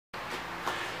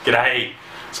G'day,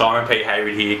 Simon P.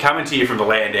 Hayward here, coming to you from the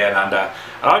land down under,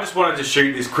 and I just wanted to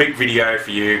shoot this quick video for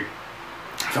you,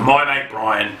 for my mate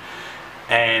Brian,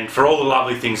 and for all the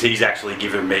lovely things he's actually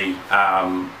given me.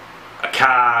 A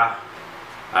car,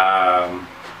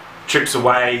 trips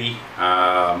away,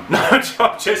 no,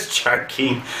 I'm just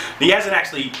joking. He hasn't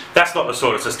actually, that's not the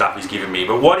sort of stuff he's given me,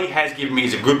 but what he has given me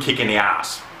is a good kick in the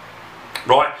ass.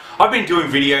 Right, I've been doing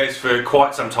videos for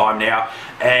quite some time now,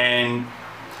 and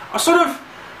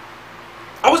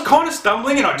I was kind of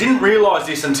stumbling, and I didn't realise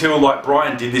this until like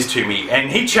Brian did this to me, and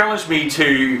he challenged me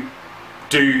to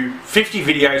do 50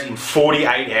 videos in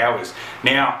 48 hours.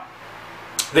 Now,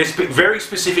 there's very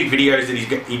specific videos that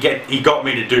he got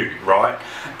me to do, right?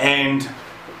 And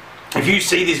if you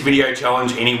see this video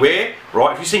challenge anywhere,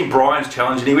 right, if you've seen Brian's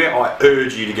challenge anywhere, I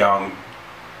urge you to go and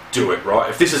do it, right?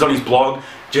 If this is on his blog,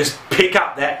 just pick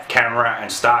up that camera and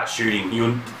start shooting.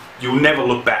 You'll never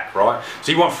look back, right?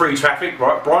 So you want free traffic,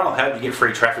 right? Brian will help you get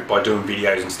free traffic by doing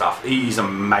videos and stuff. He is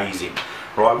amazing,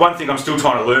 right? One thing I'm still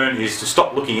trying to learn is to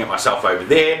stop looking at myself over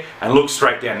there and look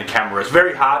straight down the camera. It's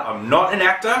very hard. I'm not an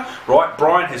actor, right?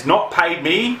 Brian has not paid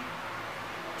me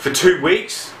for 2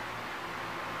 weeks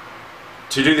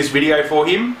to do this video for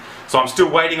him, so I'm still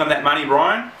waiting on that money,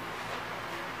 Brian.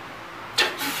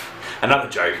 Another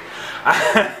joke.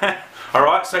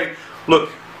 Alright, so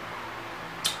look,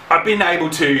 I've been able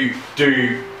to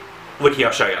do, look here,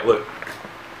 I'll show you, look.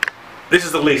 This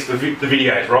is the list of the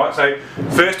videos, right? So,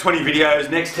 first 20 videos,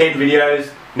 next 10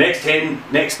 videos, next 10,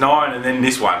 next 9, and then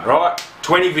this one, right?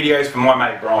 20 videos for my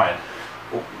mate Brian.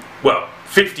 Well,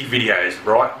 50 videos,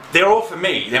 right? They're all for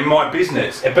me, they're my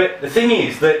business. But the thing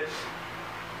is that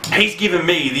he's given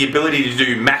me the ability to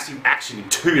do massive action in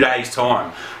 2 days'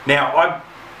 time. Now,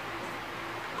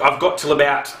 I've got till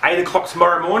about 8 o'clock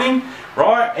tomorrow morning,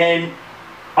 right? And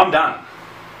I'm done.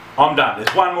 I'm done.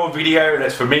 There's one more video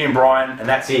that's for me and Brian, and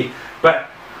that's it. But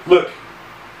look,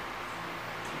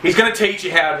 he's going to teach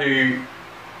you how to.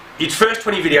 His first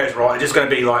 20 videos, right, are just going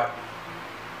to be like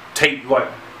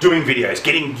doing videos,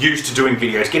 getting used to doing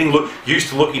videos, getting used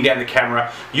to looking down the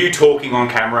camera, you talking on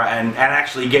camera, and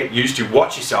actually get used to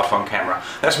watch yourself on camera.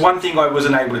 That's one thing I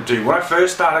wasn't able to do when I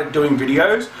first started doing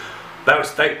videos.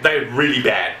 They're really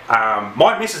bad.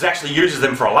 My missus actually uses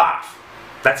them for a laugh.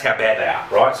 That's how bad they are,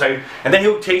 right? So, and then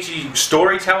he'll teach you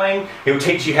storytelling. He'll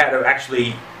teach you how to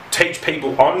actually teach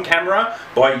people on camera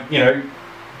by, you know,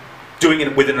 doing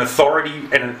it with an authority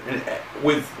and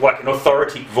with like an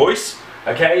authoritative voice,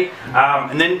 okay?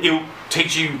 And then he'll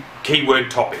teach you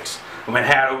keyword topics. I mean,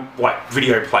 how to, like,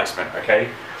 video placement, okay?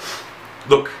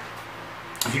 Look,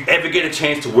 if you ever get a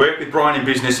chance to work with Brian in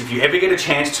business, if you ever get a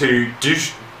chance to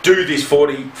do this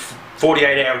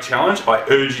 48-hour challenge, I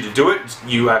urge you to do it.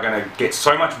 You are going to get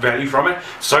so much value from it,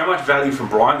 so much value from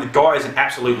Brian. The guy is an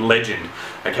absolute legend,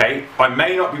 okay? I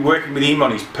may not be working with him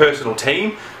on his personal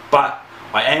team, but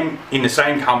I am in the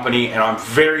same company, and I'm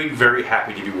very, very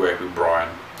happy to be working with Brian.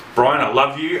 Brian, I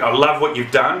love you. I love what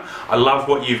you've done. I love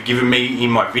what you've given me in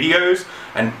my videos,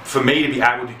 and for me to be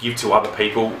able to give to other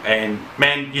people. And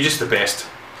man, you're just the best.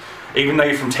 Even though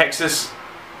you're from Texas,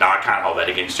 no, I can't hold that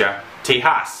against you.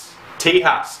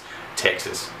 Tejas,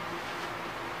 Texas.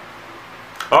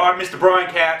 Alright, Mr. Brian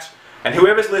Couch, and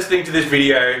whoever's listening to this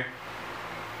video,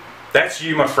 that's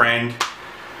you, my friend.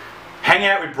 Hang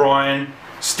out with Brian,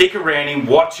 stick around him,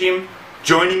 watch him,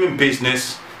 join him in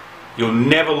business. You'll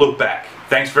never look back.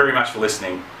 Thanks very much for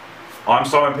listening. I'm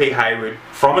Simon P. Hayward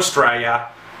from Australia,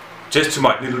 just to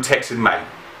my little Texan mate.